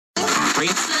I'm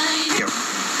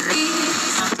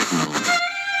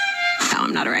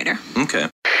not a writer. Okay.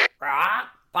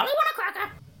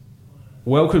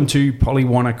 Welcome to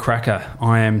Polywana Cracker.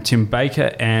 I am Tim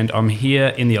Baker and I'm here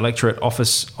in the electorate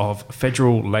office of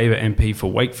Federal Labor MP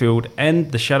for Wakefield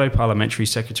and the Shadow Parliamentary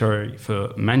Secretary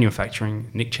for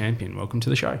Manufacturing, Nick Champion. Welcome to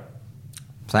the show.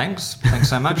 Thanks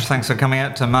so much. Thanks for coming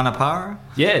out to Manapara.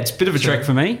 Yeah, it's a bit of a trek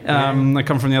for me. I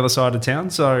come from the other side of town,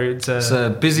 so it's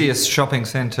the busiest shopping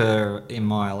centre in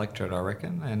my electorate, I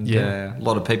reckon, and a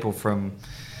lot of people from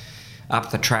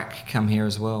up the track come here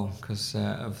as well because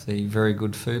of the very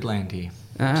good food land here.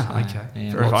 Okay.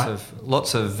 Yeah,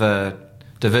 lots of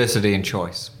diversity and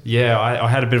choice. Yeah, I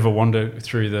had a bit of a wander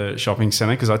through the shopping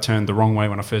centre because I turned the wrong way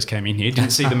when I first came in here.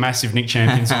 Didn't see the massive Nick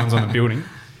Champion signs on the building.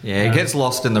 Yeah, it gets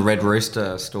lost in the Red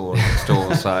Rooster store.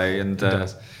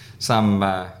 Some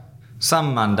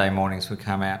Monday mornings we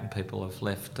come out and people have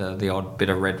left the odd bit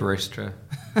of Red Rooster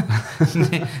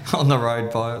on the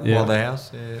road by the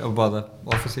house or by the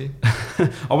office here.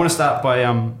 I want to start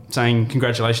by saying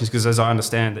congratulations because as I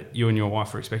understand that you and your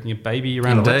wife are expecting a baby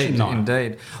around election night.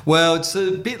 Indeed. Well, it's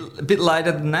a bit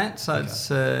later than that, so it's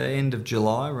end of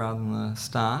July rather than the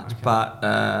start. Okay.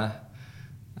 But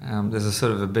there's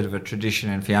a bit of a tradition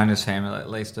in Fiona's family,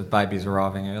 at least, of babies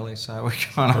arriving early. So we're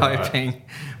kind of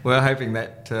hoping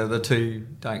that the two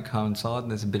don't coincide,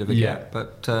 and there's a bit of a gap.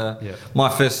 But both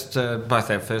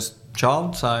our first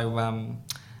child, so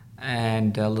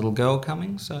and a little girl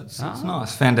coming, so it's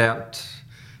nice. We found out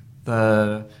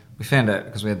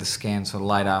because we had the scan sort of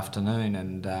late afternoon,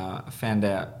 and found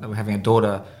out that we're having a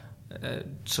daughter.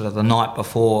 Sort of the night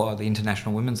before the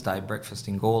International Women's Day breakfast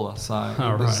in Gawler, so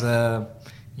it was.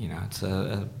 It's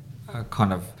a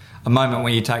kind of a moment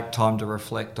where you take time to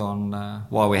reflect on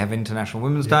why we have International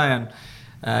Women's Day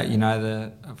and,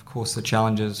 of course, the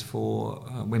challenges for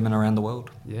women around the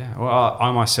world. Yeah, well,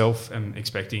 I myself am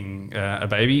expecting a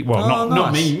baby. Well,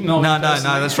 not me. No,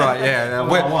 that's right, yeah.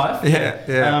 My wife.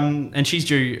 Yeah. And she's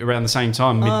due around the same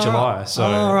time, mid-July. So,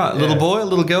 right. Little boy,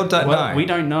 little girl, don't know. We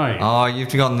don't know. Oh, you've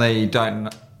forgotten the don't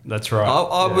know. That's right.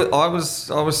 I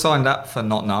was signed up for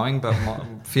not knowing, but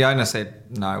Fiona said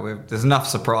no. There's enough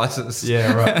surprises.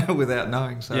 Yeah, right. Without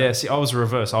knowing. So. Yeah, see, I was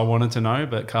reverse. I wanted to know,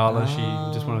 but Carla, she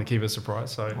just wanted to keep it a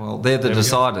surprise. So well, they're the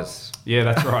deciders. Yeah,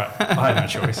 that's right. I had no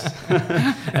choice.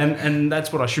 and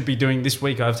that's what I should be doing this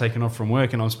week. I've taken off from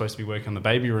work, and I'm supposed to be working on the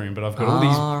baby room, but I've got all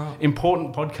these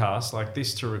important podcasts like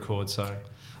this to record. So.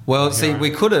 Well, see,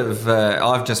 we could have.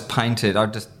 I've just painted. I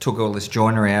just took all this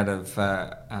joinery out of.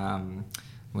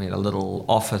 We had a little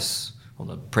office, or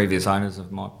the previous owners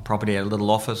of my property had a little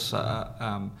office.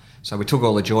 So we took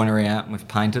all the joinery out and we've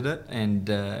painted it and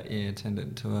turned it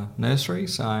into a nursery.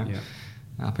 So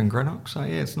up in Greenock. So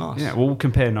it's nice. Yeah, we'll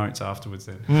compare notes afterwards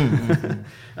then.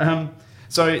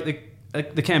 So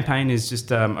the campaign is just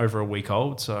over a week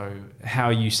old. So how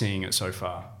are you seeing it so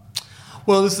far?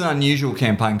 Well, this is an unusual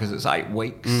campaign because it's 8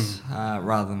 weeks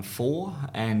rather than 4,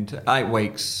 and 8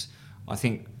 weeks I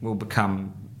think will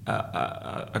become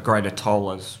a greater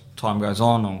toll as time goes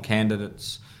on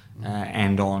candidates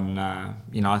and on,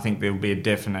 I think there will be a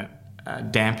definite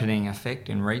dampening effect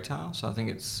in retail. So I think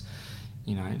it's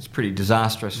pretty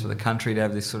disastrous for the country to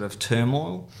have this sort of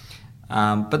turmoil.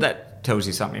 But that tells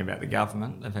you something about the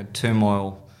government. They've had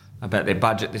turmoil about their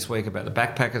budget this week, about the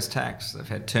backpackers tax. They've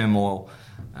had turmoil,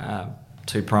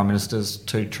 2 prime ministers,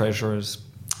 2 treasurers,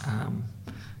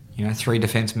 3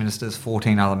 defence ministers,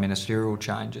 14 other ministerial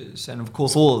changes. And, of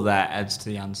course, all of that adds to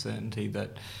the uncertainty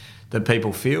that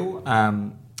people feel.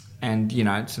 And,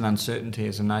 it's an uncertainty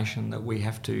as a nation that we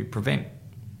have to prevent.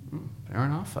 Fair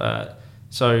enough.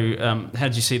 So how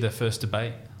did you see the first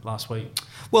debate last week?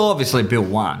 Well, obviously Bill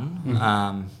won.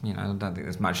 I don't think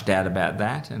there's much doubt about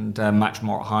that. And much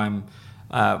more at home,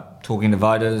 talking to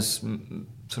voters,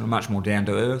 sort of much more down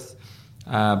to earth.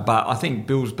 But I think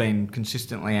Bill's been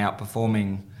consistently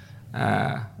outperforming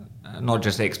not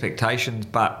just expectations,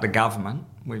 but the government.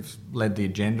 We've led the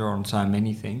agenda on so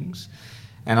many things.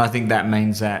 And I think that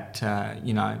means that,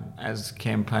 as the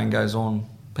campaign goes on,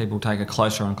 people take a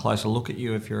closer and closer look at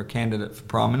you if you're a candidate for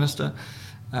Prime Minister.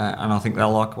 And I think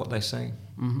they'll like what they see.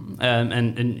 Mm-hmm.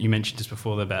 And you mentioned just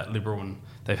before about Liberal, and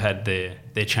they've had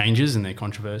their changes and their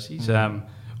controversies.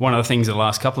 One of the things the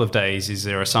last couple of days is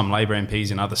there are some Labor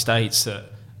MPs in other states that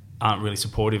aren't really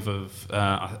supportive of,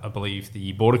 I believe,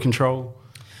 the border control.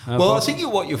 Well, I think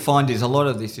what you'll find is a lot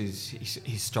of this is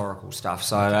historical stuff.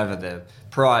 So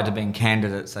prior to being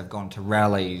candidates, they've gone to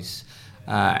rallies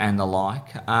and the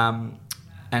like.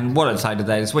 And what I'd say to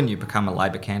that is when you become a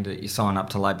Labor candidate, you sign up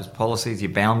to Labor's policies,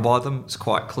 you're bound by them. It's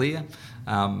quite clear.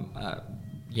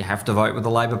 you have to vote with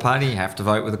the Labor Party, you have to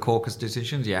vote with the caucus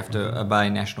decisions, you have to obey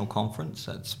National Conference.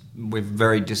 We're a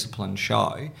very disciplined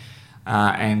show.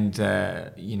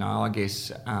 I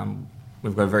guess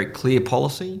we've got a very clear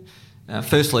policy.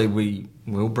 Firstly, we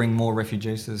will bring more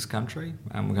refugees to this country.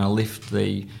 We're going to lift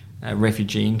the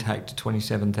refugee intake to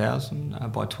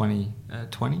 27,000 by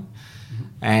 2020. Mm-hmm.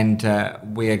 And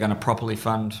we are going to properly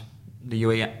fund the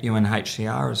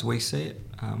UNHCR as we see it.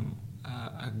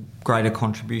 A greater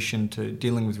contribution to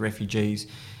dealing with refugees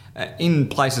in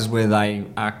places where they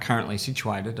are currently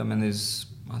situated. I mean, there's,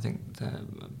 I think,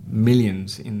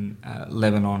 millions in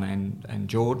Lebanon and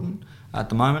Jordan at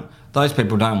the moment. Those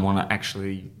people don't want to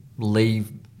actually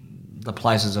leave the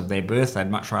places of their birth. They'd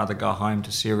much rather go home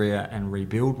to Syria and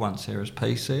rebuild once there is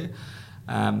peace there.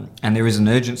 And there is an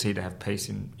urgency to have peace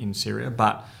in Syria.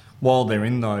 But while they're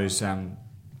in those they're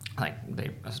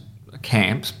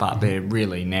camps, but they're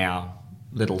really now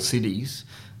little cities,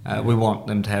 we want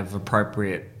them to have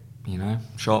appropriate,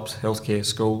 shops, healthcare,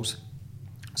 schools,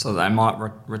 so that they might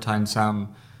retain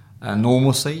some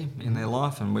normalcy in their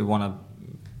life, and we want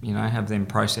to, have them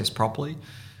processed properly.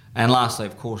 And lastly,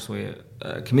 of course, we're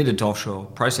committed to offshore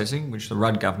processing, which the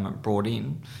Rudd government brought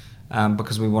in,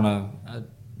 because we want to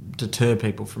deter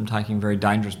people from taking very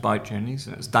dangerous boat journeys.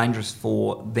 And it's dangerous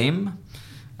for them.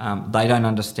 They don't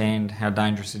understand how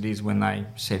dangerous it is when they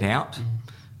set out.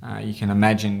 You can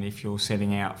imagine if you're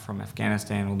setting out from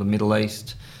Afghanistan or the Middle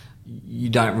East, you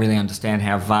don't really understand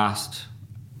how vast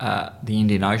the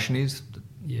Indian Ocean is.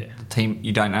 Yeah.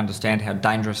 You don't understand how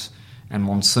dangerous and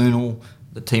monsoonal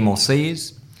the Timor Sea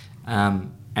is.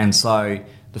 And so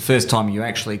the first time you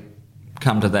actually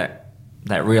come to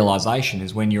that realisation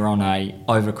is when you're on a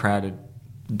overcrowded,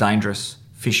 dangerous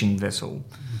fishing vessel.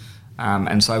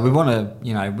 And so we want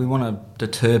to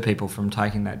deter people from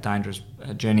taking that dangerous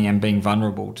journey and being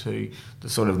vulnerable to the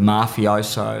sort of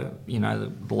mafioso,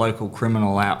 the local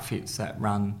criminal outfits that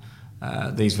run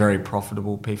these very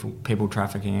profitable people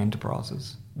trafficking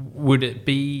enterprises. Would it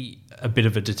be a bit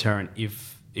of a deterrent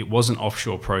if it wasn't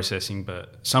offshore processing,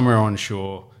 but somewhere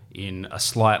onshore in a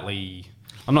slightly,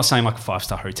 I'm not saying like a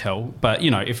 5-star hotel, but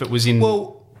if it was in...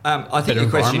 I think the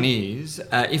question is,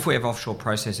 if we have offshore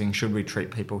processing, should we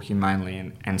treat people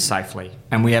humanely and safely?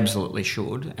 And we absolutely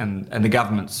should. And the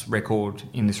government's record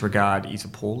in this regard is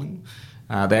appalling.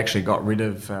 They actually got rid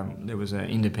of, there was an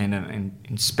independent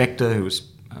inspector who was,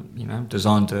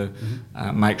 designed to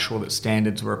make sure that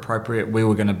standards were appropriate. We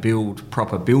were going to build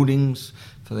proper buildings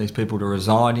for these people to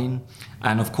reside in.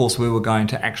 And of course, we were going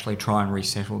to actually try and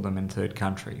resettle them in third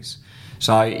countries.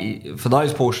 So for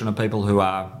those portion of people who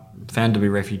are found to be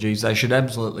refugees, they should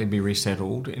absolutely be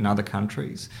resettled in other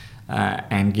countries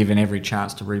and given every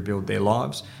chance to rebuild their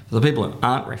lives. For the people who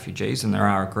aren't refugees, and there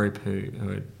are a group who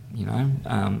are,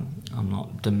 I'm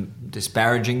not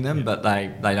disparaging them, but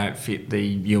they don't fit the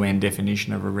UN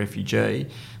definition of a refugee.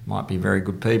 Might be very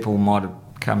good people, might have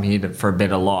come here for a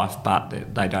better life, but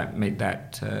they don't meet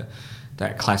that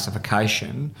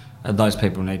classification. Those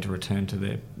people need to return to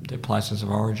their places of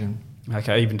origin.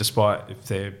 Okay, even despite if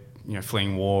they're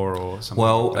fleeing war or something.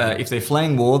 Well, if they're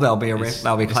fleeing war, they'll be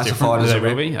classified as a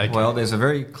refugee. Okay. Well, there's a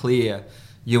very clear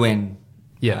UN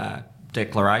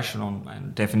declaration on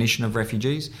and definition of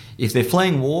refugees. If they're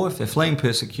fleeing war, if they're fleeing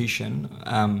persecution,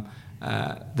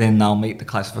 then they'll meet the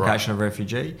classification of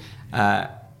refugee.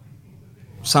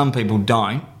 Some people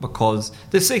don't because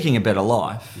they're seeking a better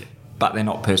life, but they're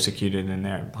not persecuted in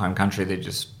their home country. They're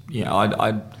just,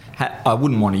 I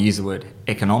wouldn't want to use the word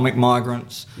economic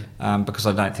migrants because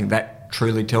I don't think that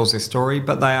truly tells their story,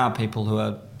 but they are people who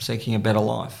are seeking a better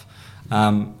life.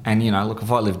 Look,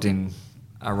 if I lived in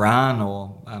Iran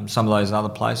or some of those other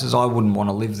places, I wouldn't want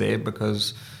to live there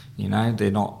because, they're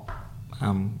not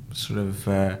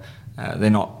they're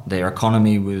not, their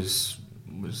economy was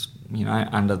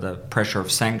under the pressure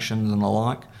of sanctions and the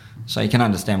like. So you can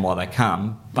understand why they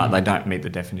come, but they don't meet the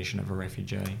definition of a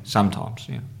refugee sometimes.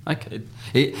 Okay.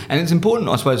 And it's important,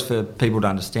 I suppose, for people to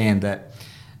understand that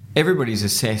everybody's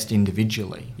assessed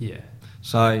individually. Yeah.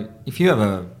 So if you have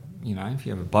a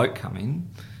boat come in,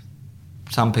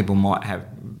 some people might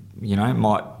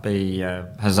be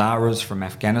Hazaras from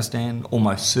Afghanistan,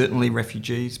 almost certainly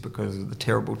refugees because of the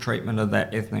terrible treatment of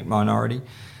that ethnic minority.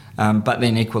 But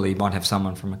then equally, you might have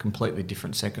someone from a completely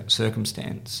different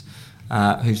circumstance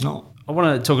who's not. I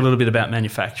want to talk a little bit about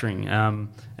manufacturing,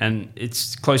 and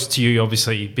it's close to you,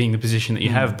 obviously, being the position that you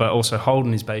have, but also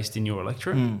Holden is based in your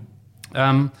electorate.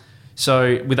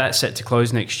 So with that set to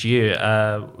close next year,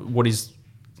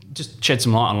 just shed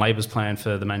some light on Labor's plan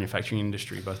for the manufacturing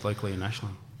industry, both locally and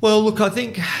nationally? Well, look, I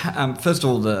think, first of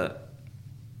all, the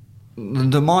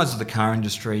demise of the car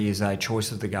industry is a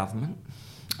choice of the government.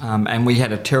 And we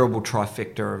had a terrible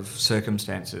trifecta of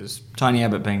circumstances. Tony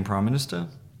Abbott being Prime Minister,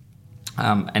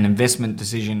 an investment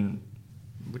decision,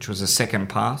 which was a second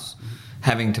pass,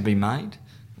 having to be made.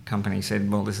 The company said,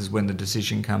 well, this is when the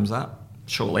decision comes up,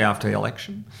 shortly after the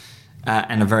election,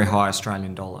 and a very high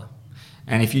Australian dollar.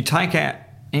 And if you take out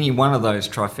any one of those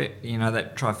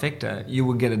that trifecta, you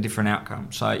would get a different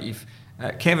outcome. So if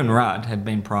Kevin Rudd had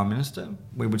been Prime Minister,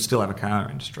 we would still have a car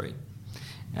industry.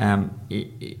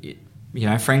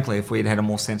 Frankly, if we had had a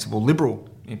more sensible Liberal,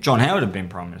 if John Howard had been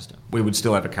Prime Minister, we would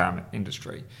still have a car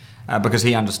industry because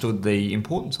he understood the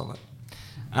importance of it.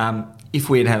 If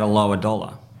we had had a lower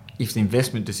dollar, if the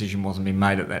investment decision wasn't being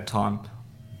made at that time,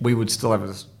 we would still have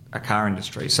a car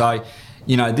industry. So,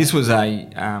 this was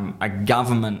a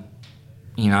government,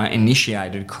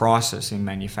 initiated crisis in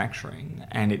manufacturing,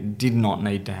 and it did not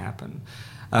need to happen.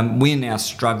 We're now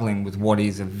struggling with what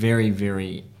is a very,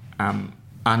 very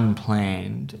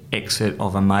unplanned exit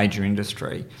of a major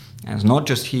industry. And it's not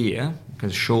just here,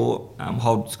 because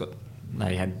Holden's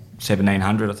they had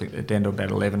 1,700, I think they're down to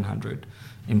about 1,100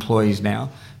 employees now.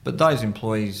 But those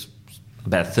employees,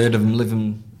 about a third of them live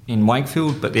in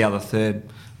Wakefield, but the other third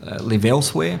live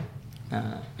elsewhere.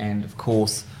 And of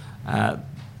course,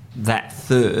 that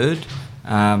third,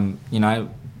 buy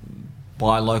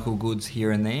local goods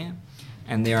here and there.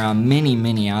 And there are many,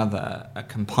 many other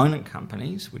component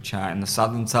companies which are in the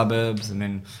southern suburbs, and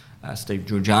then Steve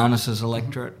Georgianis'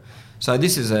 electorate. So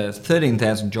this is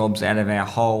 13,000 jobs out of our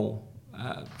whole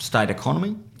state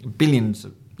economy,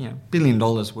 $1 billion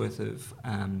worth of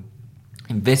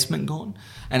investment gone,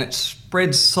 and it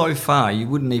spreads so far you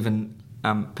wouldn't even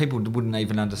people wouldn't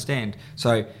even understand.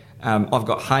 So I've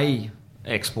got hay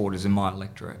exporters in my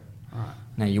electorate. Right.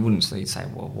 Now you wouldn't say,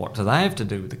 well, what do they have to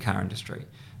do with the car industry?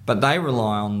 But they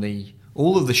rely on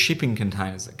all of the shipping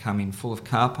containers that come in full of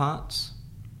car parts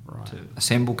to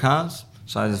assemble cars.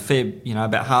 So there's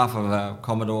about half of a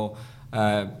Commodore,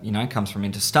 comes from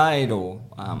interstate or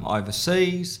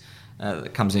overseas.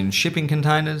 It comes in shipping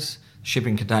containers.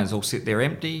 Shipping containers all sit there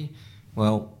empty.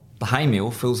 Well, the hay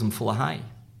mill fills them full of hay,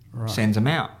 sends them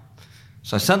out.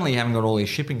 So suddenly you haven't got all these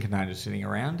shipping containers sitting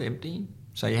around empty.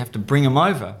 So you have to bring them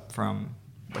over from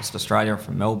West Australia or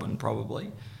from Melbourne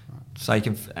probably. So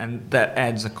and that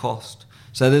adds a cost.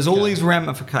 So there's all these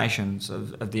ramifications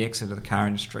of the exit of the car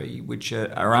industry, which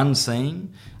are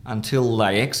unseen until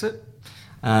they exit.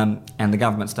 And the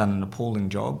government's done an appalling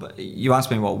job. You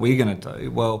asked me what we're going to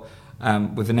do. Well,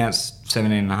 we've announced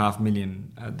 $17.5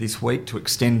 million this week to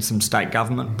extend some state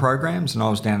government programs, and I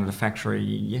was down at a factory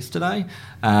yesterday,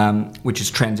 which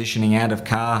is transitioning out of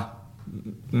car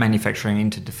manufacturing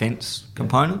into defence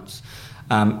components.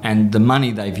 And the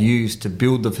money they've used to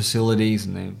build the facilities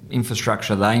and the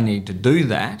infrastructure they need to do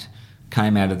that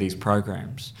came out of these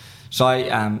programs. So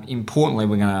importantly,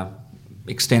 we're going to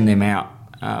extend them out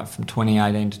from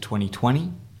 2018 to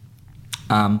 2020.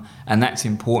 And that's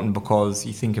important because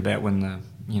you think about when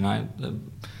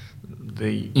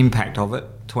the impact of it.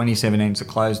 2017 is a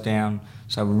close down,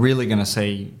 so we're really going to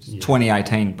see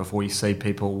 2018 before you see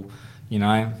people,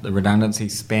 the redundancy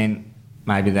spent.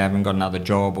 Maybe they haven't got another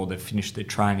job or they've finished their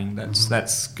training.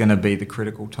 That's going to be the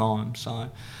critical time.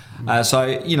 So,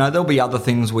 there'll be other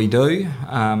things we do,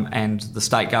 and the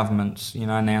state government's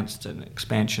announced an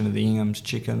expansion of the Ingham's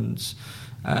Chickens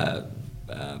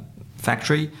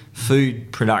factory.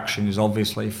 Food production is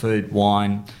obviously food,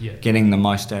 wine. Yeah. Getting the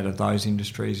most out of those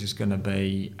industries is going to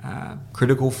be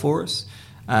critical for us,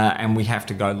 and we have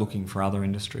to go looking for other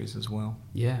industries as well.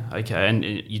 Yeah. Okay. And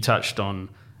you touched on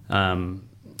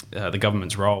the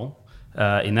government's role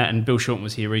in that, and Bill Shorten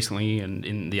was here recently, and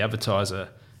in the Advertiser,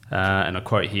 and I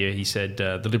quote here, he said,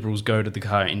 "The Liberals go to the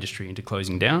car industry into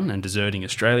closing down and deserting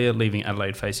Australia, leaving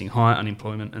Adelaide facing high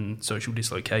unemployment and social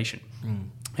dislocation."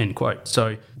 End quote.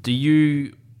 So do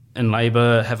you and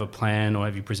Labor have a plan, or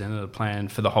have you presented a plan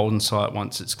for the Holden site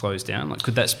once it's closed down? Like,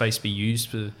 could that space be used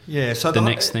for the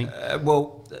next thing?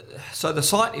 So the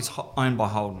site is owned by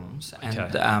Holden's,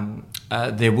 and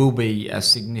there will be a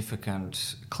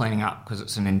significant cleaning up because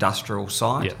it's an industrial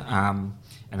site. Yeah.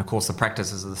 And of course, the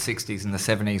practices of the 60s and the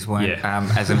 70s weren't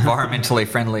as environmentally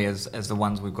friendly as the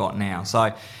ones we've got now.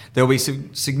 So there will be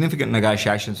significant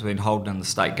negotiations between Holden and the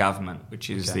state government, which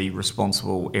is the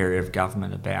responsible area of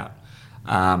government, about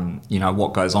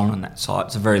what goes on in that site.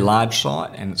 It's a very large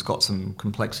site and it's got some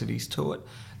complexities to it.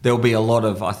 There'll be a lot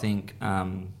of, I think,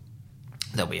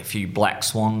 there'll be a few black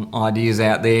swan ideas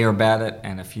out there about it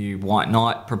and a few white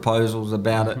knight proposals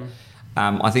about it.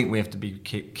 I think we have to be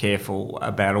careful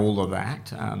about all of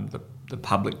that, the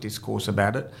public discourse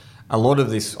about it. A lot of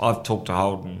this, I've talked to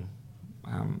Holden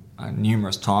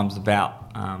numerous times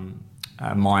about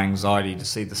my anxiety to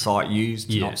see the site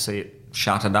used, to not see it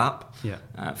shuttered up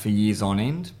for years on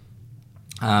end.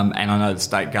 And I know the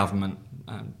state government,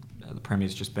 the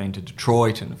Premier's just been to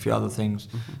Detroit and a few other things,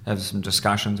 have some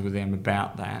discussions with them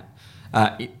about that.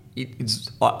 I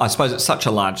suppose it's such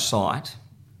a large site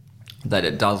that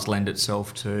it does lend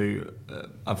itself to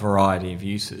a variety of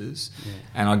uses.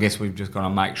 And I guess we've just got to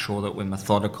make sure that we're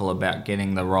methodical about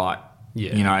getting the right,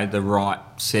 the right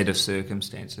set of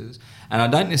circumstances. And I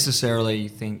don't necessarily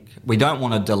think, we don't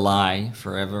want to delay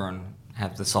forever and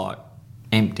have the site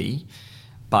empty,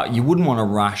 but you wouldn't want to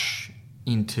rush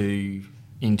into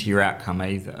your outcome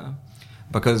either,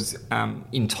 because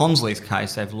in Tonsley's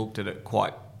case, they've looked at it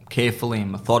quite carefully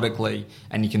and methodically,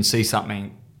 and you can see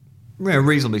something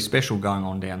reasonably special going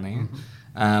on down there.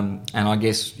 And I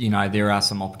guess, there are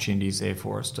some opportunities there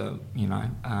for us to,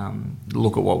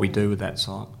 look at what we do with that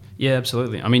site. Yeah,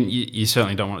 absolutely. I mean, you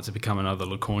certainly don't want it to become another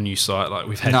Le Cornu site like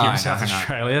we've had here in South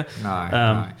Australia.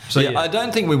 No. So I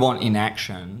don't think we want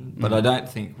inaction, but I don't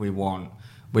think we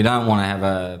don't want to have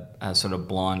a sort of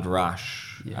blind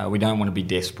rush. We don't want to be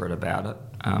desperate about it.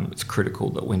 It's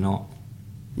critical that we're not.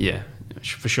 Yeah,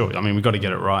 for sure. I mean, we've got to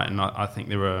get it right, and I think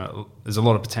there's a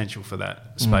lot of potential for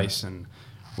that space, and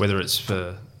whether it's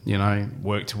for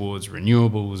work towards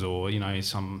renewables or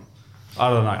some. I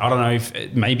don't know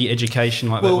if maybe education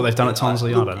like what they've done at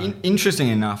Tonsley. I don't know. Interesting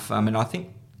enough, I mean, I think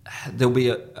there'll be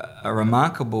a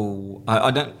remarkable.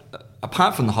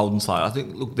 Apart from the Holden site, I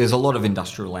think there's a lot of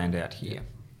industrial land out here.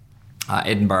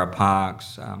 Edinburgh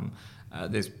Parks.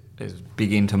 There's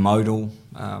big intermodal.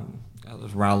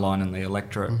 There's rail line and the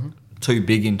electorate. Two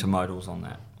big intermodals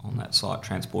on that site,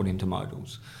 transport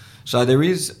intermodals. So there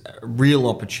is real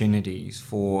opportunities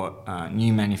for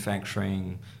new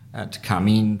manufacturing to come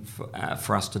in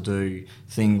for us to do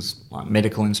things like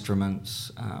medical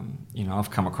instruments.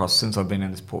 I've come across, since I've been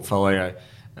in this portfolio,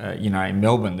 in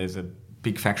Melbourne, there's a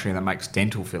big factory that makes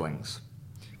dental fillings,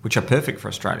 which are perfect for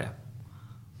Australia.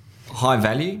 High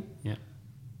value. Yeah.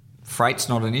 Freight's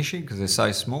not an issue because they're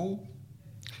so small.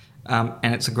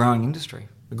 And it's a growing industry,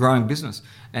 a growing business.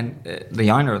 And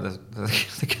the owner of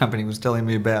the company was telling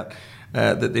me about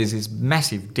that there's this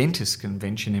massive dentist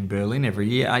convention in Berlin every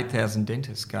year. 8,000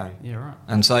 dentists go. Yeah, right.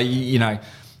 And so,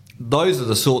 those are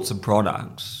the sorts of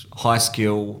products, high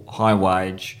skill, high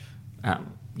wage,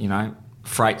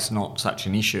 freight's not such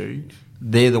an issue.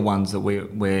 They're the ones that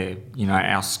we're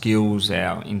our skills,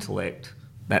 our intellect,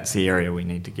 that's the area we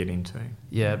need to get into.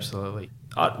 Yeah, absolutely.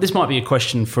 This might be a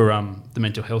question for the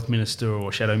Mental Health Minister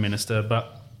or Shadow Minister,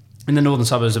 but in the northern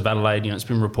suburbs of Adelaide, it's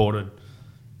been reported,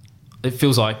 it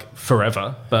feels like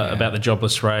forever, but about the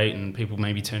jobless rate and people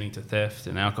maybe turning to theft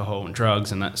and alcohol and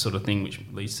drugs and that sort of thing, which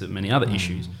leads to many other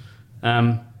issues.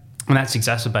 And that's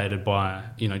exacerbated by,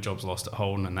 jobs lost at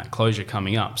Holden and that closure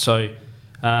coming up. So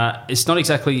it's not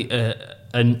exactly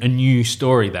a new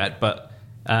story but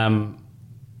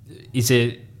is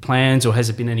there plans or has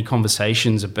there been any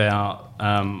conversations about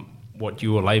what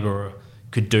you or Labor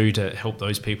could do to help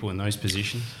those people in those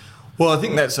positions? Well, I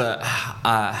think that's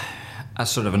a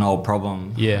sort of an old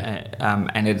problem. Yeah.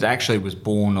 And it actually was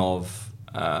born of,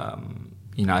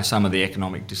 some of the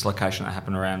economic dislocation that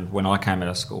happened around when I came out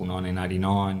of school,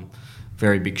 1989.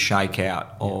 Very big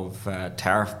shakeout of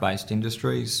tariff-based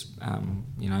industries.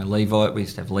 Levi, we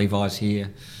used to have Levi's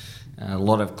here. A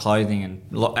lot of clothing and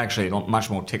actually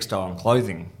much more textile and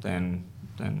clothing than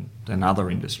other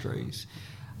industries.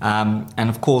 And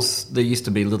of course, there used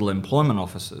to be little employment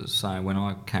offices. So when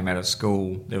I came out of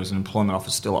school, there was an employment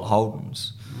office still at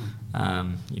Holden's.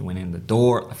 You went in the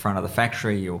door at the front of the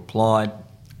factory, you applied.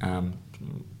 A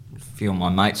few of my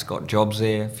mates got jobs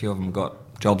there. A few of them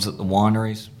got jobs at the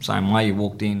wineries. Same way, you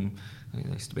walked in.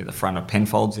 There used to be the front of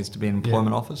Penfolds, there used to be an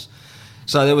employment office.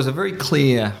 So there was a very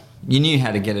clear... You knew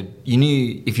how to you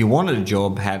knew if you wanted a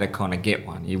job, how to kind of get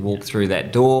one. You walked through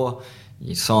that door,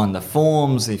 you signed the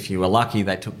forms. If you were lucky,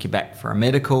 they took you back for a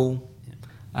medical.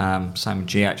 Same with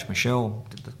GH Michelle,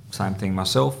 did the same thing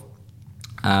myself.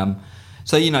 So,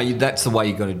 that's the way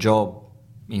you got a job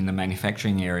in the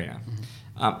manufacturing area.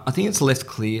 I think it's less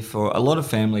clear for a lot of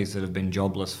families that have been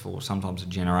jobless for sometimes a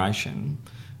generation.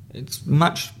 It's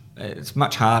much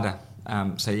harder.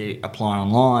 So you apply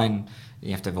online, you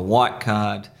have to have a white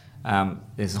card.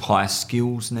 There's higher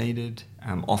skills needed,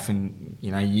 often,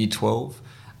 year 12.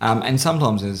 And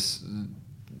sometimes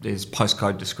there's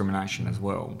postcode discrimination as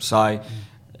well. So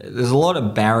there's a lot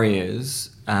of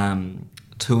barriers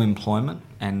to employment,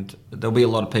 and there'll be a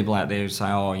lot of people out there who say,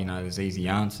 there's easy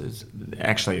answers.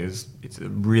 Actually, it's a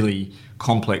really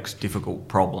complex, difficult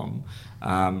problem.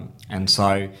 And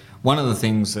so one of the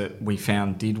things that we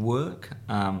found did work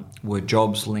were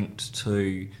jobs linked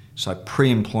to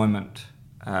pre-employment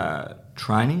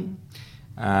training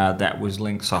that was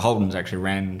linked. So Holden's actually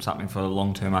ran something for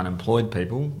long-term unemployed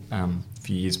people a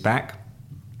few years back.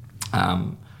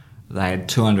 They had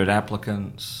 200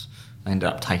 applicants. They ended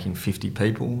up taking 50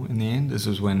 people in the end. This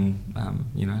was when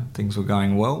things were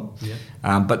going well.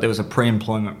 Yeah. But there was a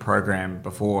pre-employment program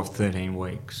before of 13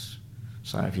 weeks.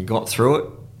 So if you got through it,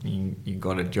 you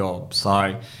got a job.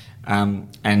 So and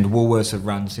Woolworths have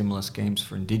run similar schemes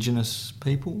for Indigenous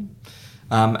people.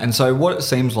 And so what it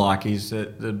seems like is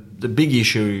that the big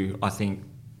issue, I think,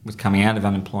 with coming out of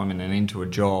unemployment and into a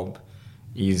job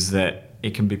is that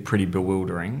it can be pretty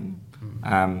bewildering.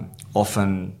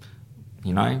 Often,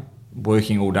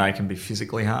 working all day can be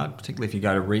physically hard, particularly if you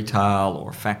go to retail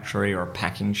or a factory or a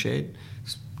packing shed.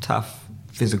 It's tough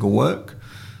physical work.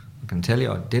 I can tell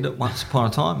you I did it once upon a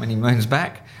time, many moons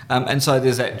back. And so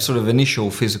there's that sort of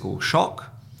initial physical shock.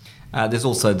 There's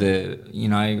also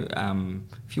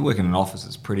if you work in an office,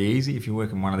 it's pretty easy. If you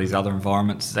work in one of these other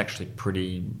environments, it's actually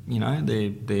pretty,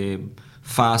 they're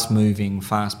fast-moving,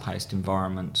 fast-paced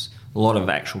environments. A lot of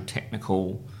actual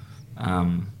technical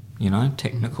and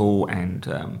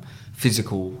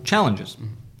physical challenges.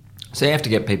 So you have to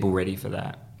get people ready for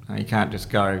that. You can't just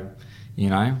go,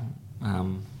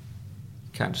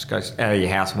 can't just go out of your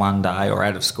house one day or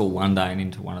out of school one day and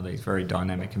into one of these very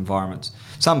dynamic environments.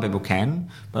 Some people can,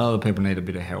 but other people need a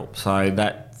bit of help. So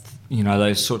that,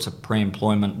 those sorts of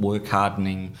pre-employment, work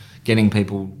hardening, getting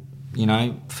people,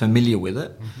 familiar with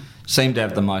it, seem to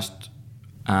have the most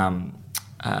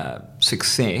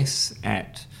success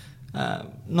at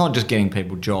not just getting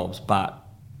people jobs, but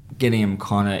getting them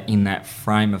kind of in that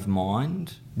frame of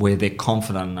mind where they're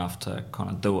confident enough to kind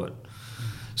of do it.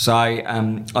 So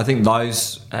I think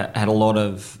those had a lot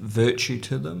of virtue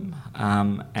to them,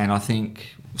 and I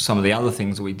think some of the other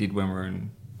things that we did when we were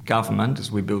in government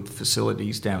is we built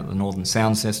facilities down at the Northern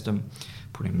Sound System,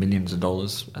 put in millions of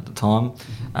dollars at the time,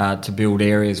 to build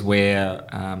areas where,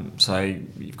 so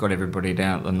you've got everybody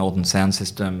down at the Northern Sound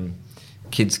System,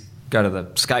 kids go to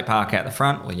the skate park out the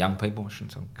front, or young people, I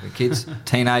shouldn't say kids,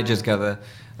 teenagers go to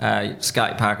the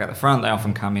skate park out the front. They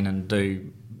often come in and do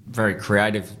very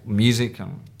creative music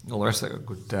and all the rest of it,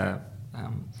 good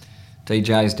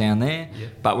DJs down there. Yeah.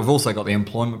 But we've also got the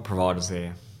employment providers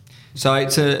there. So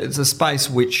it's a space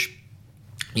which,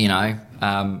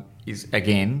 is,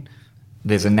 again,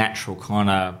 there's a natural kind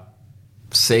of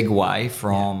segue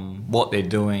from what they're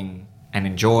doing and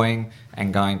enjoying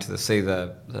and going to see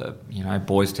the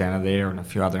Boys Town are there and a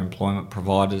few other employment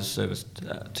providers, service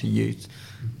to youth,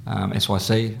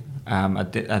 SYC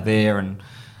are there,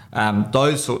 and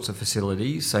those sorts of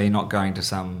facilities. So you're not going to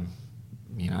some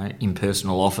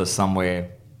impersonal office somewhere,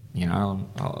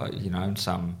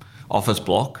 some office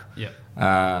block.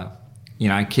 Yeah.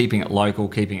 Keeping it local,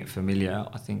 keeping it familiar,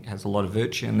 I think has a lot of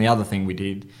virtue. And the other thing we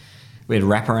had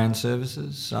wraparound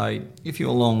services. So if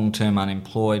you're long-term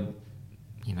unemployed,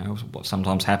 what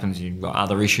sometimes happens, you've got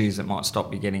other issues that might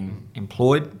stop you getting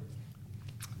employed.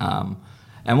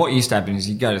 And what used to happen is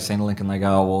you go to Centrelink and they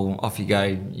go, oh, well, off you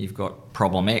go, you've got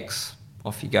problem X.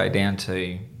 Off you go down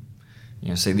to,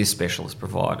 see this specialist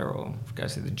provider or go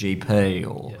see the GP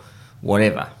or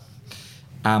whatever.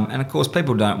 And of course,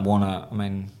 people don't want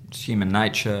to, it's human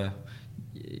nature.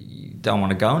 You don't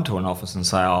want to go into an office and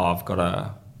say, oh, I've got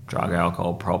a drug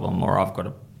alcohol problem, or I've got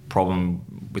a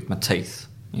problem with my teeth,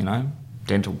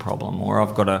 dental problem, or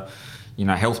I've got a,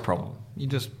 health problem. You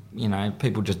just,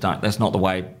 people just don't. That's not the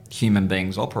way human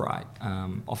beings operate.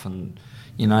 Often,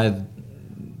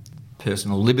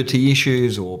 personal liberty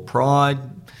issues or pride,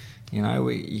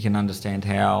 you can understand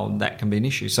how that can be an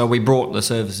issue. So we brought the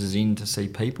services in to see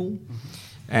people,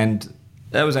 and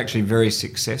that was actually very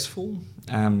successful.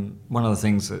 One of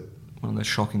the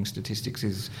shocking statistics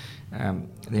is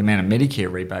the amount of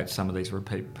Medicare rebates some of these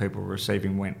people were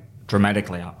receiving went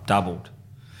dramatically up, doubled.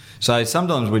 So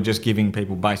sometimes we're just giving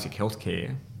people basic health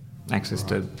care, access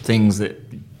to things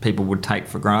that people would take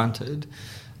for granted,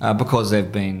 because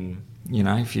they've been,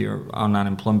 if you're on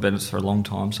unemployment benefits for a long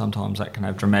time, sometimes that can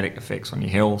have dramatic effects on your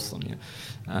health,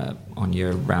 on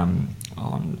your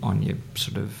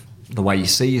sort of the way you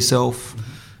see yourself,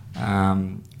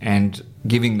 and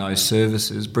giving those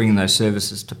services, bringing those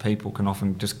services to people can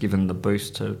often just give them the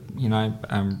boost to,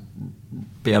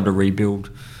 be able to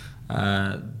rebuild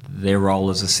their role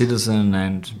as a citizen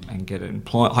and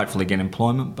hopefully get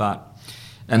employment.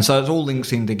 And so it all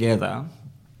links in together.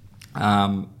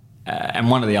 And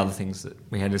one of the other things that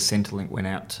we had is Centrelink went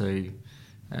out to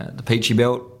the Peachy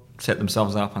Belt, set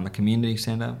themselves up on the community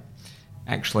centre.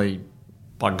 Actually,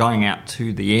 by going out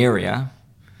to the area,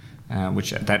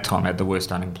 which at that time had the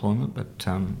worst unemployment, but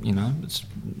it's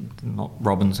not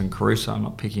Robbins and Caruso. I'm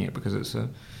not picking it because it's a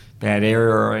bad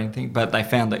area or anything, but they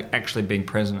found that actually being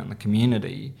present in the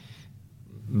community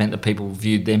meant that people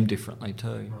viewed them differently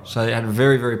too. Right. So it had a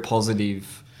very, very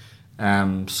positive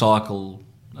cycle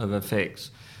of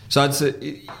effects. So it's,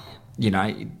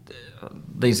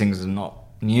 these things are not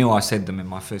new. I said them in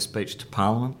my first speech to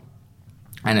Parliament,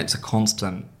 and it's a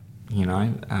constant,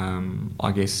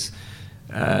 I guess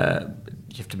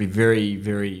you have to be very,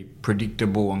 very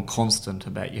predictable and constant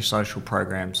about your social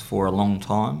programs for a long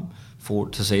time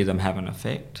to see them have an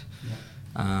effect.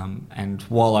 Yeah. And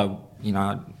while I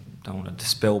don't want to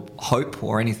dispel hope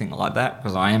or anything like that,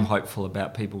 because I am hopeful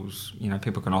about people's,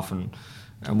 people can often,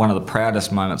 one of the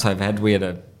proudest moments I've had, we had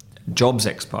a Jobs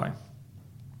Expo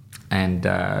and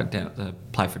down at the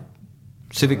Playford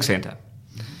Civic Centre,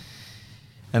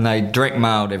 and they direct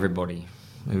mailed everybody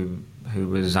who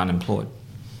was unemployed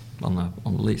on the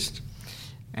list.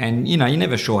 And you're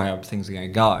never sure how things are going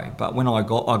to go, but when I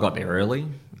got there early,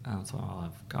 I thought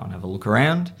I'll go and have a look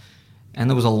around, and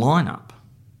there was a lineup,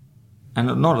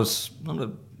 and not a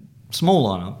small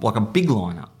lineup, like a big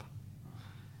lineup,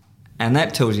 and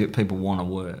that tells you that people want to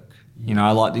work.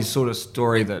 Like this sort of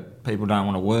story that people don't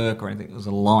want to work or anything. It was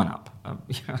a lineup.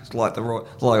 It's like a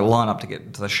lineup to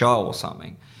get to the show or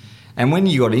something. And when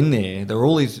you got in there were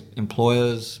all these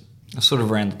employers, sort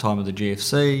of around the time of the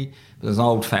GFC. There was an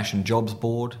old-fashioned jobs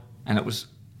board, and it was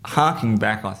harking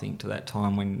back, I think, to that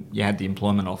time when you had the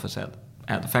employment office out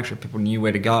the factory. People knew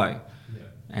where to go,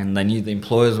 and they knew the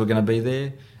employers were going to be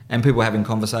there, and people were having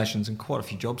conversations, and quite a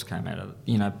few jobs came out of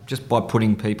it. Just by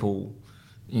putting people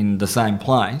in the same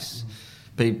place,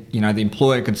 the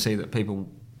employer could see that people were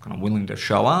kind of willing to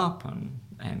show up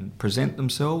and present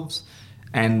themselves,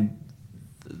 and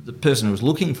the person who was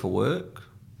looking for work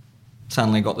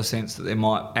suddenly got the sense that there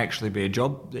might actually be a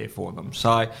job there for them.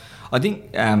 So I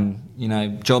think,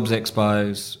 Jobs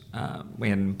Expos, we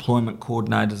had employment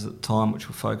coordinators at the time which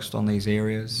were focused on these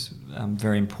areas,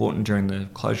 very important during the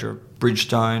closure of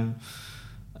Bridgestone.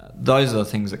 Those are the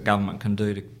things that government can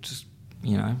do to just,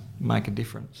 make a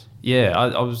difference. Yeah,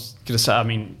 I was going to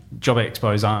say, Job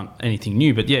Expos aren't anything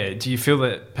new, but yeah, do you feel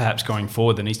that perhaps going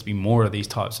forward there needs to be more of these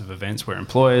types of events where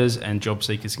employers and job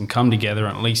seekers can come together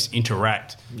and at least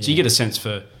interact? Yeah. So you get a sense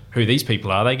for who these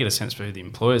people are, they get a sense for who the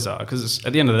employers are, because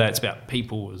at the end of the day it's about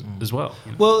people as well.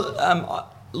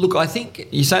 Well, look, I think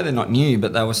you say they're not new,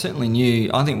 but they were certainly new.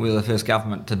 I think we were the first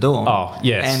government to do them. Oh,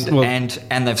 yes.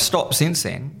 And they've stopped since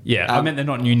then. Yeah, I meant they're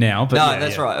not new now. But no,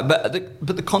 that's right. But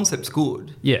the concept's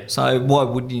good. Yeah. So why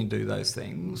wouldn't you do those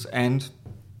things? And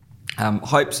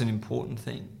hope's an important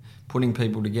thing. Putting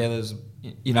people together is,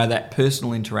 that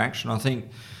personal interaction. I think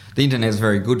the internet is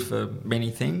very good for many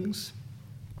things.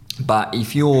 But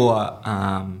if you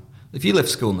left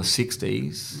school in the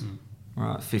 60s,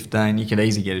 right, 15, you could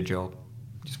easily get a job.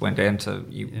 Just went down to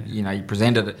you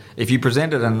presented it. If you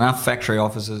presented enough factory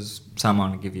offices, someone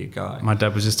would give you a go. My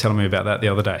dad was just telling me about that the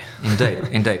other day.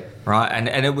 Indeed, right?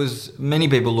 And it was, many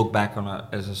people look back on it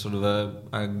as a sort of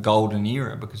a golden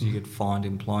era because you could find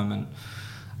employment.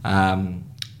 And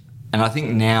I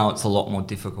think now it's a lot more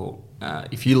difficult.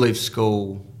 If you leave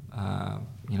school,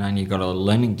 and you've got a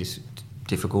learning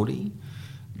difficulty,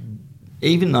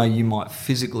 even though you might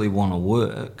physically want to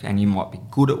work and you might be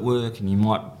good at work and you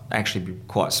might actually be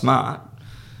quite smart,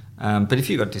 but if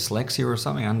you've got dyslexia or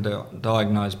something,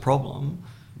 undiagnosed problem,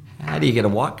 how do you get a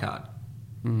white card?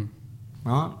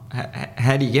 Right?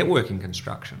 How do you get work in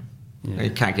construction? Yeah. You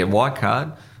can't get a white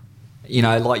card.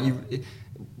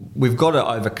 We've got to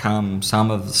overcome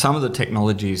some of the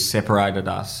technologies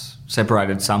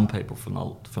separated some people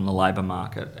from the labour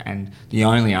market, and the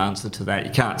only answer to that,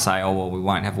 you can't say, oh well, we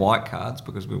won't have white cards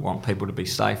because we want people to be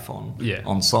safe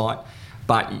on site.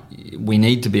 But we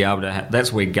need to be able to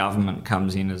that's where government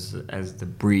comes in as the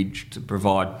bridge to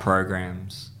provide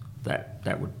programs that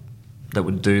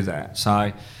would do that.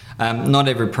 So not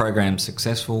every program's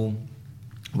successful.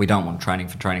 We don't want training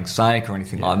for training's sake or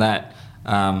anything like that.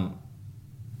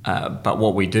 But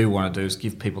what we do want to do is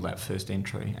give people that first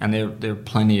entry, and there are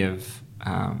plenty of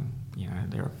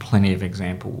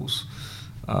examples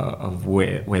of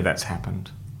where that's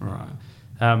happened. Right.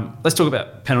 Let's talk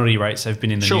about penalty rates. They've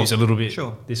been in the news a little bit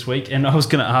this week, and I was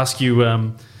going to ask you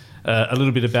a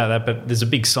little bit about that, but there's a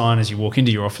big sign as you walk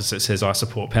into your office that says, I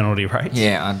support penalty rates.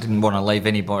 Yeah, I didn't want to leave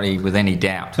anybody with any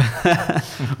doubt.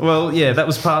 Well, yeah, that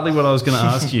was partly what I was going to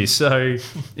ask you. So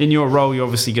in your role, you're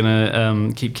obviously going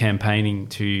to keep campaigning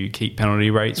to keep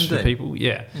penalty rates for people.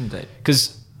 Yeah. Indeed.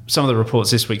 Because some of the reports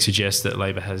this week suggest that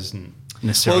Labor hasn't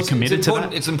necessarily committed to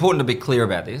that. It's important to be clear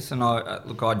about this. And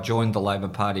I joined the Labor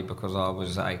Party because I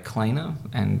was a cleaner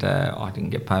and I didn't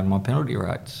get paid my penalty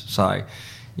rates. So,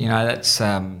 that's...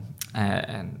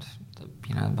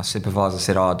 my supervisor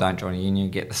said, "Oh, don't join a union,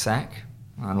 get the sack."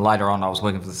 And later on, I was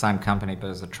working for the same company, but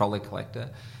as a trolley collector.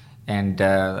 And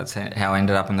that's how I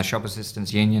ended up in the Shop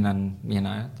Assistants Union, and,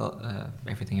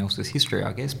 everything else is history,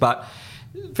 I guess. But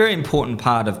very important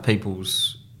part of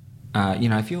people's,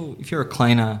 if you're a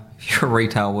cleaner, if you're a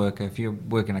retail worker, if you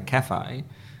work in a cafe,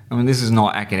 I mean, this is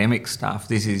not academic stuff,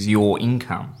 this is your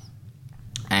income.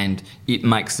 And it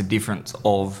makes the difference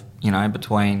of,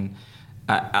 between,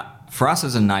 for us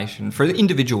as a nation, for the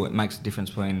individual, it makes a difference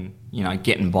between,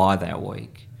 getting by that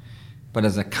week. But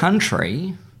as a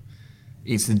country,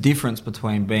 it's the difference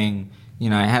between being,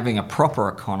 having a proper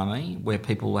economy where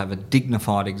people have a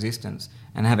dignified existence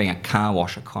and having a car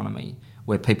wash economy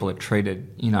where people are treated,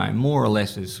 more or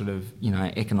less as sort of,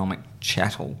 economic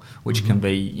chattel, which can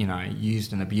be,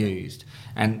 used and abused.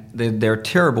 And there are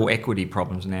terrible equity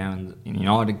problems now in the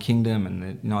United Kingdom and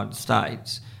the United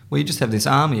States where you just have this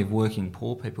army of working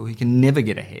poor people who can never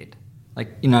get ahead.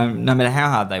 Like, no matter how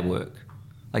hard they work,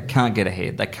 they can't get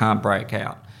ahead, they can't break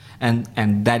out. And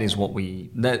that is what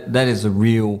that is the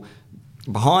real,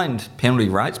 behind penalty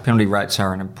rates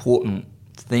are an important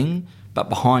thing, but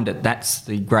behind it, that's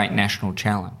the great national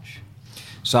challenge.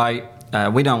 So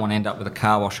we don't want to end up with a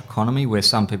car wash economy where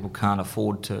some people can't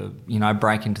afford to,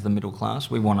 break into the middle class.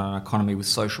 We want an economy with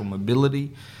social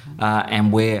mobility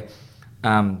and where,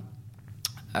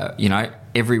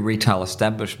 every retail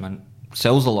establishment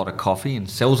sells a lot of coffee and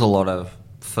sells a lot of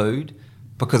food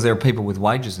because there are people with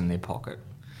wages in their pocket.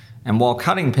 And while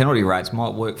cutting penalty rates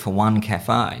might work for one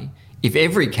cafe, if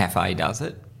every cafe does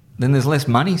it, then there's less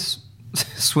money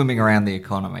swimming around the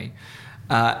economy.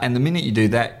 And the minute you do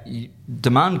that,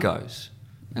 demand goes.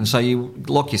 And so you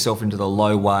lock yourself into the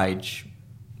low-wage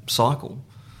cycle.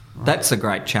 Right. That's a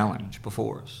great challenge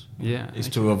before us. Yeah, is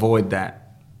to avoid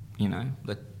that,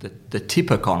 the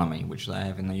tip economy, which they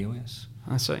have in the US.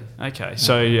 I see. Okay.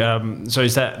 So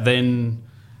is that then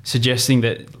suggesting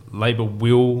that Labor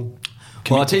will...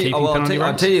 I'll tell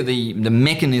you the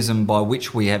mechanism by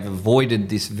which we have avoided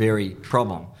this very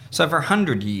problem. So for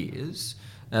 100 years,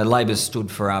 Labor stood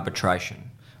for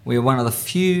arbitration. We are one of the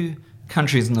few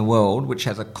countries in the world which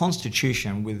has a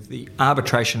constitution with the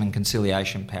arbitration and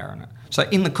conciliation power in it. So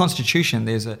in the constitution,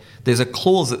 there's a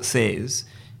clause that says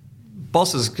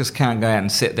bosses just can't go out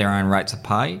and set their own rates of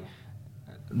pay.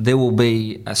 There will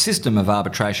be a system of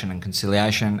arbitration and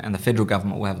conciliation, and the federal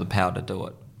government will have the power to do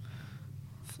it.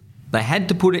 They had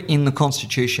to put it in the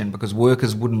constitution because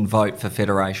workers wouldn't vote for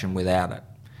federation without it.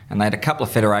 And they had a couple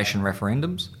of federation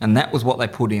referendums, and that was what they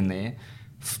put in there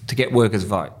to get workers'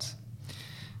 votes.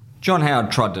 John Howard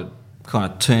tried to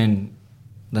kind of turn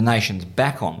the nation's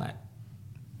back on that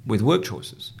with work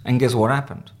choices. And guess what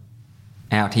happened?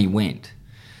 Out he went.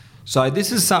 So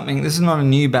this is not a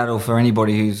new battle for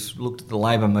anybody who's looked at the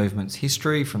labour movement's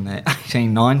history from the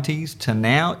 1890s to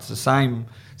now. It's the same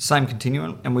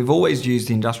continuum, and we've always used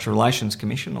the Industrial Relations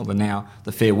Commission, or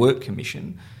the Fair Work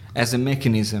Commission, as a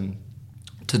mechanism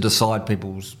to decide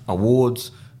people's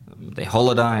awards, their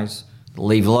holidays,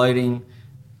 leave loading,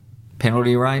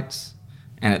 penalty rates,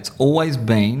 and it's always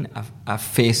been a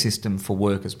fair system for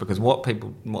workers because what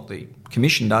the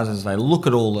Commission does is they look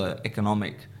at all the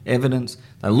economic evidence,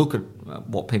 they look at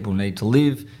what people need to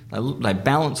live, they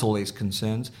balance all these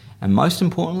concerns, and most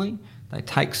importantly, they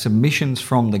take submissions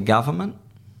from the government.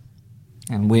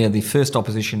 And we're the first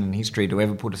opposition in history to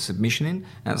ever put a submission in.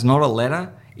 And it's not a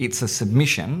letter, it's a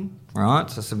submission, right?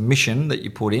 It's a submission that you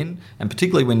put in. And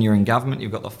particularly when you're in government,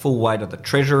 you've got the full weight of the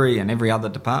Treasury and every other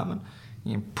department.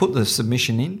 You put the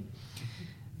submission in,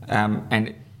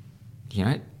 and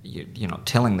you're not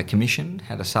telling the Commission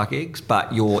how to suck eggs,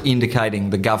 but you're indicating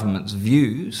the government's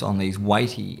views on these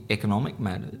weighty economic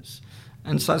matters.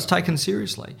 And so it's taken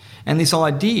seriously. And this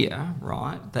idea,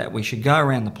 right, that we should go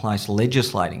around the place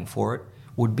legislating for it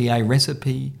would be a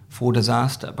recipe for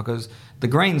disaster because the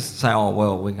Greens say, oh,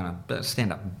 well, we're going to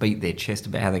stand up and beat their chest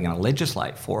about how they're going to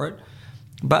legislate for it.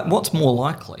 But what's more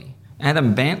likely,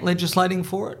 Adam Bandt legislating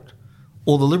for it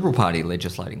or the Liberal Party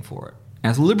legislating for it?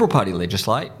 As the Liberal Party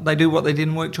legislate, they do what they did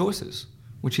in work choices,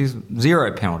 which is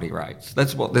zero penalty rates.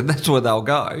 That's where they'll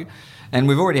go. And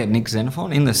we've already had Nick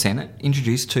Xenophon in the Senate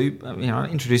introduce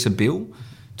a bill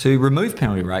to remove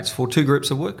penalty rates for two groups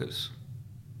of workers,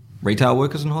 retail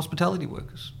workers and hospitality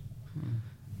workers.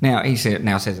 Now, he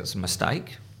says it's a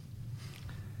mistake.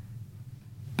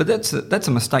 But that's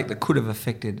a mistake that could have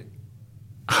affected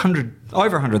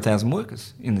over 100,000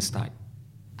 workers in the state.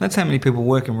 That's how many people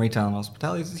work in retail and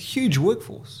hospitality. It's a huge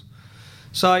workforce.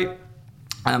 So,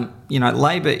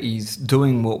 Labor is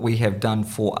doing what we have done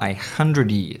for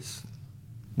 100 years,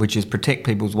 which is protect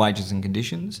people's wages and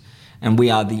conditions, and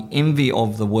we are the envy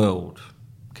of the world.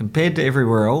 Compared to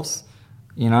everywhere else,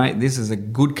 this is a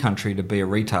good country to be a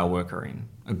retail worker in.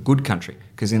 A good country.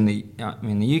 Because in the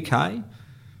UK,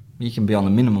 you can be on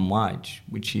the minimum wage,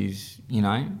 which is,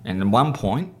 and at one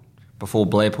point, before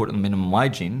Blair put the minimum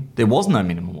wage in, there was no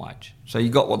minimum wage. So you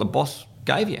got what the boss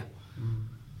gave you.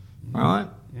 Right?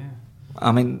 Yeah.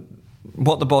 I mean,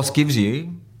 what the boss gives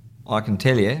you, I can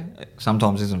tell you,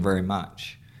 sometimes isn't very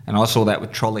much. And I saw that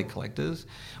with trolley collectors.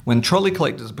 When trolley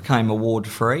collectors became award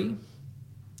free,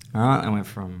 all right, they went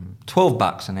from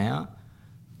 $12 an hour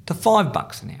to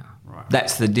 $5 an hour. Right.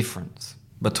 That's the difference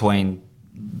between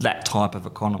that type of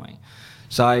economy.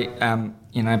 So,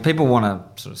 people want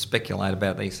to sort of speculate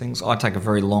about these things. I take a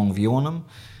very long view on them.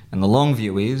 And the long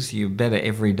view is you're better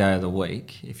every day of the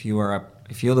week. If you're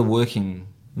the working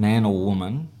man or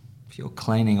woman, if you're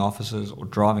cleaning offices or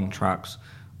driving trucks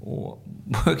or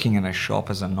working in a shop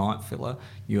as a night filler,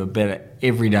 you are better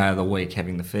every day of the week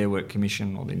having the Fair Work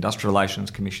Commission or the Industrial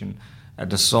Relations Commission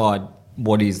decide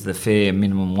what is the fair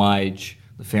minimum wage,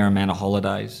 the fair amount of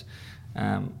holidays.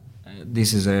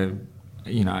 This is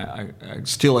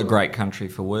still a great country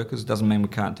for workers. Doesn't mean we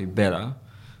can't do better,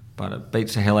 but it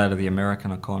beats the hell out of the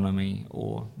American economy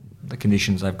or the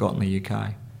conditions they've got in the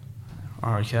UK.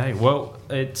 Okay, well,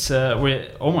 it's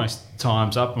we're almost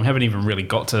time's up. We haven't even really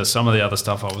got to some of the other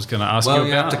stuff I was going to ask you about. Well,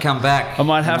 you have to come back. I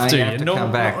might have to. You have to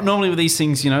come back. Normally with these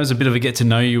things, it's a bit of a get to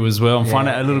know you as well and find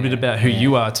out a little bit about who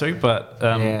you are too. But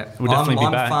we'll definitely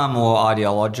be back. I'm far more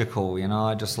ideological.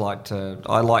 I just like to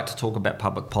talk about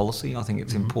public policy. I think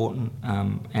it's important.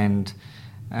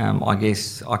 I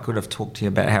guess I could have talked to you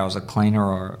about how I was a cleaner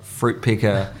or a fruit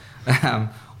picker.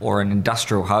 Or an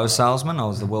industrial hose salesman. I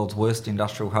was the world's worst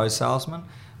industrial hose salesman.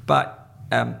 But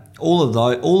all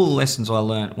the lessons I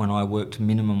learnt when I worked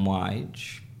minimum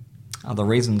wage are the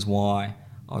reasons why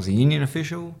I was a union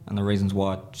official and the reasons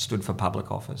why I stood for public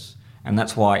office. And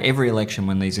that's why every election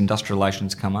when these industrial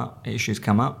relations issues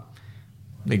come up,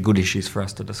 they're good issues for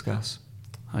us to discuss.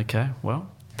 Okay, well,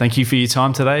 thank you for your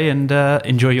time today and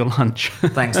enjoy your lunch.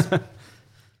 Thanks.